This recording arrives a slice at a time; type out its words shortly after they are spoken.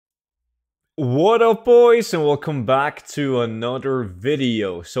What up, boys, and welcome back to another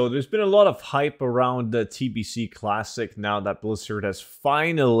video. So there's been a lot of hype around the TBC Classic now that Blizzard has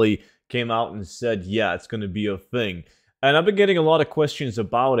finally came out and said, yeah, it's going to be a thing. And I've been getting a lot of questions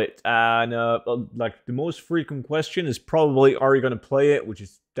about it, and like the most frequent question is probably, are you going to play it? Which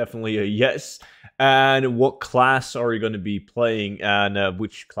is definitely a yes. And what class are you going to be playing, and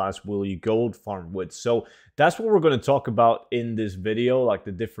which class will you gold farm with? So that's what we're going to talk about in this video, like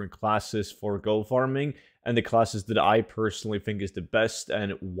the different classes for gold farming and the classes that I personally think is the best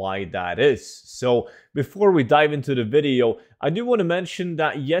and why that is. So before we dive into the video, I do want to mention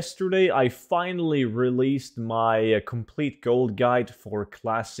that yesterday I finally released my complete gold guide for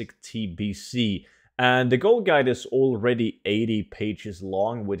Classic TBC. And the gold guide is already 80 pages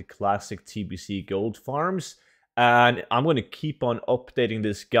long with Classic TBC gold farms. And I'm going to keep on updating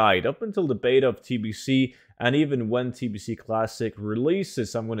this guide up until the beta of TBC, and even when TBC Classic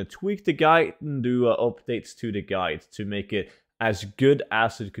releases, I'm going to tweak the guide and do updates to the guide to make it as good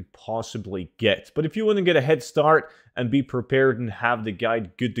as it could possibly get. But if you want to get a head start and be prepared and have the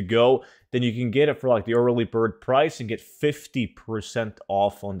guide good to go, then you can get it for like the early bird price and get 50%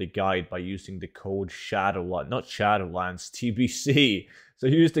 off on the guide by using the code Shadowlands, not Shadowlands, TBC. So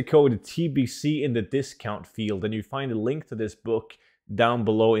use the code TBC in the discount field, and you find a link to this book down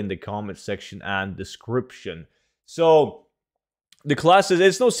below in the comment section and description. So the classes,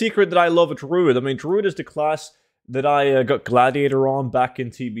 it's no secret that I love a Druid. I mean, Druid is the class that I got Gladiator on back in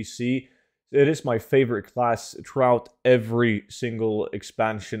TBC. It is my favorite class throughout every single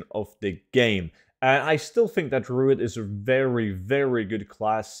expansion of the game. And I still think that Druid is a very, very good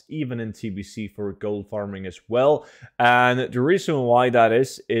class, even in TBC for gold farming as well. And the reason why that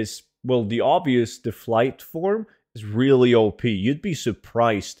is, well, the obvious, the flight form is really OP. You'd be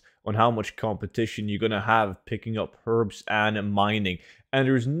surprised on how much competition you're going to have picking up herbs and mining. And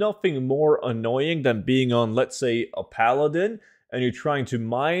there's nothing more annoying than being on, let's say, a paladin, and you're trying to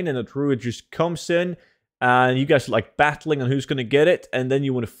mine, and a druid just comes in, and you guys are like battling on who's going to get it, and then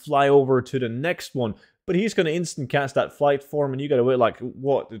you want to fly over to the next one. But he's going to instant cast that flight form, and you got to wait like,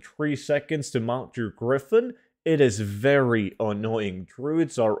 what, 3 seconds to mount your griffin? It is very annoying.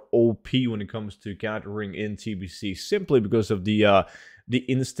 Druids are OP when it comes to gathering in TBC, simply because of the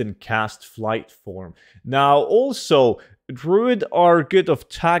instant cast flight form. Now, also, Druid are good of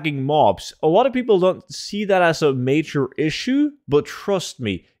tagging mobs. A lot of people don't see that as a major issue, but trust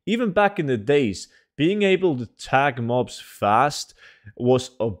me, even back in the days, being able to tag mobs fast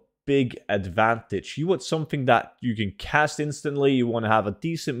was a big advantage. You want something that you can cast instantly, you want to have a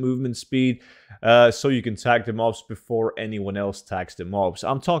decent movement speed, so you can tag the mobs before anyone else tags the mobs.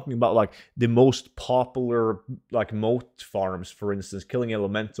 I'm talking about like the most popular like moat farms, for instance, killing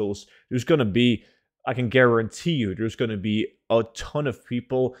elementals. There's going to be, I can guarantee you, there's going to be a ton of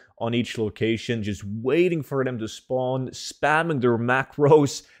people on each location just waiting for them to spawn, spamming their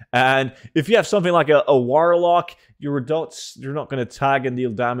macros. And if you have something like a warlock, your adults, you're not going to tag and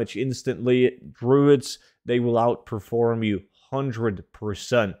deal damage instantly. Druids, they will outperform you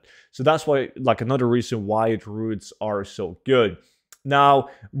 100%. So that's why, like, another reason why Druids are so good. Now,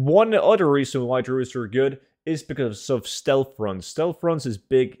 one other reason why Druids are good is because of stealth runs. Stealth runs is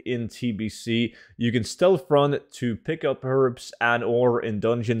big in TBC. You can stealth run to pick up herbs and or in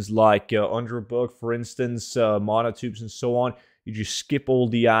dungeons like Underbug, for instance, mana tubes and so on. You just skip all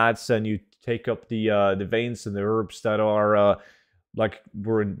the ads and you take up the veins and the herbs that are like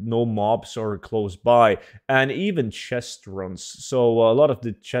where no mobs are close by, and even chest runs. So a lot of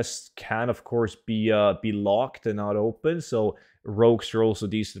the chests can, of course, be locked and not open. So rogues are also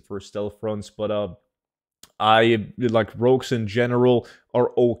decent for stealth runs, but I like rogues in general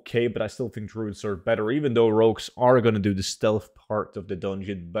are okay, but I still think druids are better, even though rogues are going to do the stealth part of the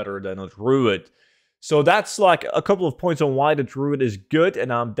dungeon better than a druid. So that's like a couple of points on why the druid is good,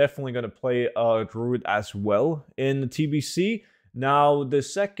 and I'm definitely going to play a druid as well in the TBC. Now, the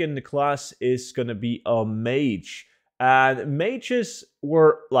second class is going to be a mage, and mages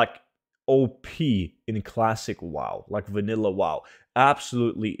were like OP in classic WoW, like vanilla WoW.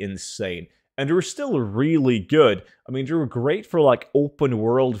 Absolutely insane. And they were still really good. I mean, they were great for like open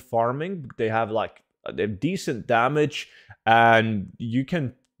world farming. They have like decent damage, and you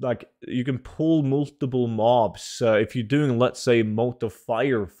can pull multiple mobs. If you're doing, let's say, mote of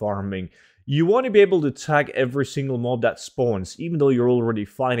fire farming, you want to be able to tag every single mob that spawns, even though you're already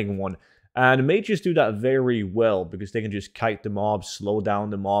fighting one. And mages do that very well because they can just kite the mobs, slow down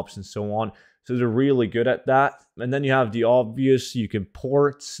the mobs, and so on. So they're really good at that. And then you have the obvious, you can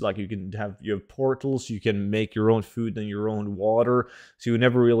port, like you have portals, you can make your own food and your own water. So you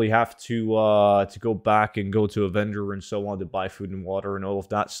never really have to go back and go to a vendor and so on to buy food and water and all of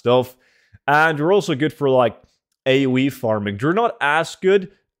that stuff. And they're also good for like AoE farming. They're not as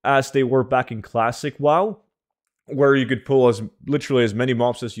good as they were back in Classic WoW, where you could pull literally as many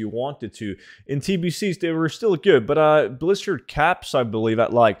mobs as you wanted to. In TBCs, they were still good, but Blizzard caps, I believe,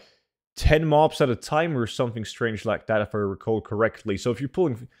 at like 10 mobs at a time or something strange like that, if I recall correctly. So if you're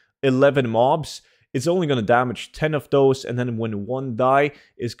pulling 11 mobs, it's only going to damage 10 of those, and then when one die,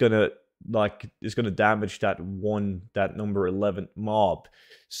 it's going to damage that number 11 mob.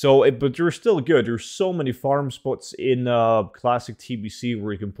 So, but they're still good. There's so many farm spots in Classic TBC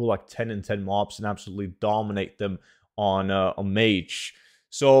where you can pull like 10 and 10 mobs and absolutely dominate them on a mage.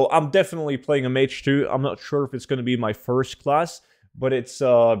 So I'm definitely playing a mage too. I'm not sure if it's going to be my first class, but it's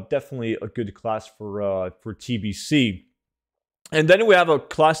definitely a good class for TBC. And then we have a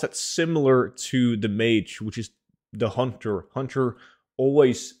class that's similar to the mage, which is the hunter. Hunter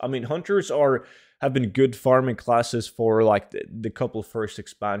always, I mean, hunters have been good farming classes for like the couple first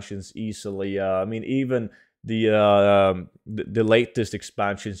expansions easily. I mean, even the latest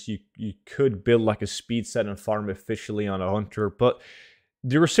expansions, you could build like a speed set and farm efficiently on a hunter, but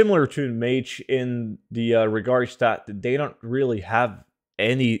they were similar to a mage in the regards that they don't really have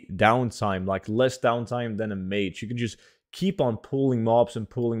any downtime, like less downtime than a mage. You can just keep on pulling mobs and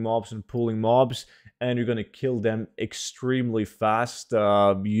pulling mobs and pulling mobs, and you're going to kill them extremely fast.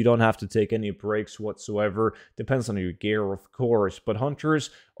 You don't have to take any breaks whatsoever. Depends on your gear, of course, but hunters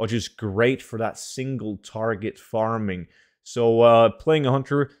are just great for that single target farming. So playing a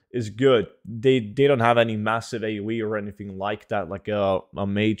hunter is good. They don't have any massive AoE or anything like that, like a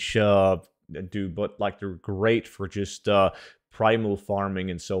mage do, but like they're great for just primal farming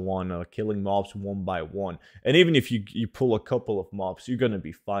and so on, killing mobs one by one. And even if you pull a couple of mobs, you're gonna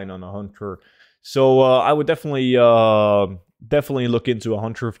be fine on a hunter. So I would definitely look into a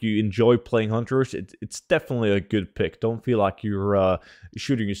hunter if you enjoy playing hunters. It's definitely a good pick. Don't feel like you're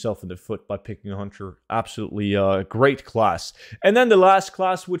shooting yourself in the foot by picking a hunter. Absolutely great class. And then the last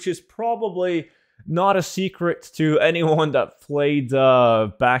class, which is probably not a secret to anyone that played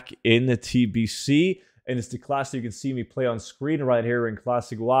back in the TBC, and it's the class that you can see me play on screen right here in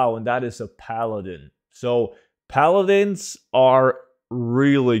Classic WoW, and that is a Paladin. So Paladins are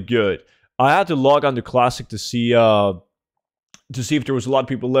really good. I had to log on to Classic to see if there was a lot of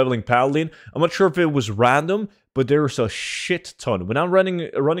people leveling Paladin. I'm not sure if it was random, but there's a shit ton. When I'm running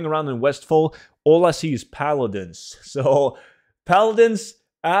around in Westfall, all I see is Paladins. So Paladins,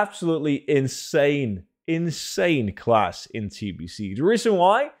 absolutely insane class in TBC. The reason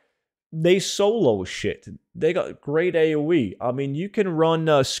why? They solo shit. They got great AoE. I mean, you can run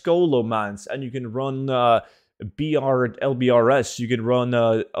Skolomance, and you can run LBRS. You can run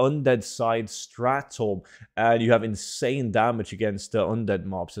Undead Side Stratum, and you have insane damage against undead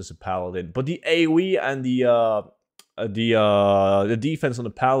mobs as a Paladin. But the AoE and the defense on the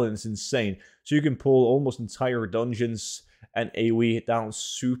Paladin is insane. So you can pull almost entire dungeons and AoE down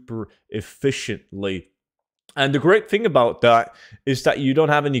super efficiently. And the great thing about that is that you don't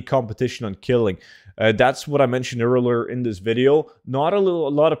have any competition on killing. That's what I mentioned earlier in this video. Not a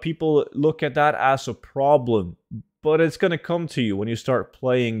lot of people look at that as a problem, but it's going to come to you when you start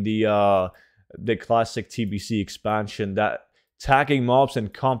playing the Classic TBC expansion. That tagging mobs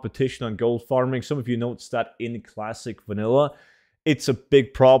and competition on gold farming, some of you noticed that in Classic Vanilla. It's a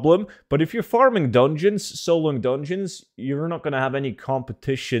big problem, but if you're farming dungeons, soloing dungeons, you're not going to have any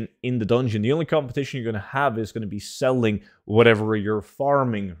competition in the dungeon. The only competition you're going to have is going to be selling whatever you're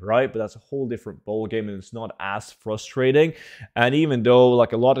farming, right? But that's a whole different ballgame, and it's not as frustrating. And even though,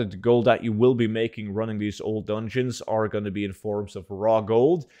 like, a lot of the gold that you will be making running these old dungeons are going to be in forms of raw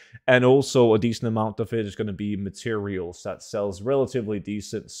gold, and also a decent amount of it is going to be materials that sells relatively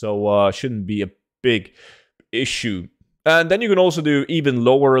decent, so shouldn't be a big issue. And then you can also do even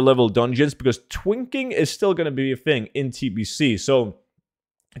lower level dungeons, because twinking is still going to be a thing in TBC. So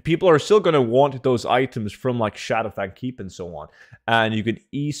people are still going to want those items from like Shadowfang Keep and so on. And you can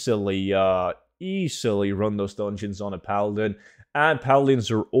easily run those dungeons on a Paladin. And Paladins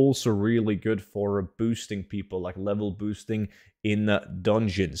are also really good for boosting people, like level boosting in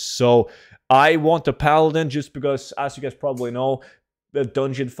dungeons. So I want a Paladin just because, as you guys probably know, the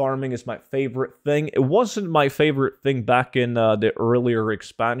dungeon farming is my favorite thing. It wasn't my favorite thing back in the earlier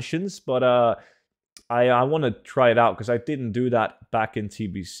expansions, but I want to try it out because I didn't do that back in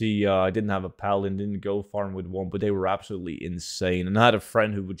TBC. I didn't have a Paladin, didn't go farm with one, but they were absolutely insane. And I had a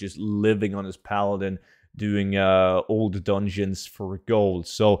friend who was just living on his Paladin doing old dungeons for gold.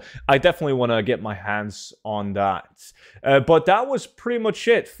 So I definitely want to get my hands on that. But that was pretty much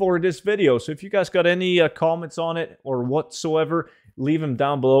it for this video. So if you guys got any comments on it or whatsoever, leave them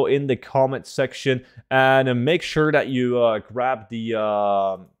down below in the comment section, and make sure that you grab the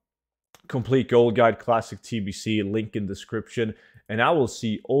complete gold guide, classic TBC, link in description. And I will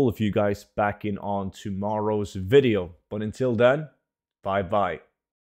see all of you guys back in on tomorrow's video. But until then, bye-bye.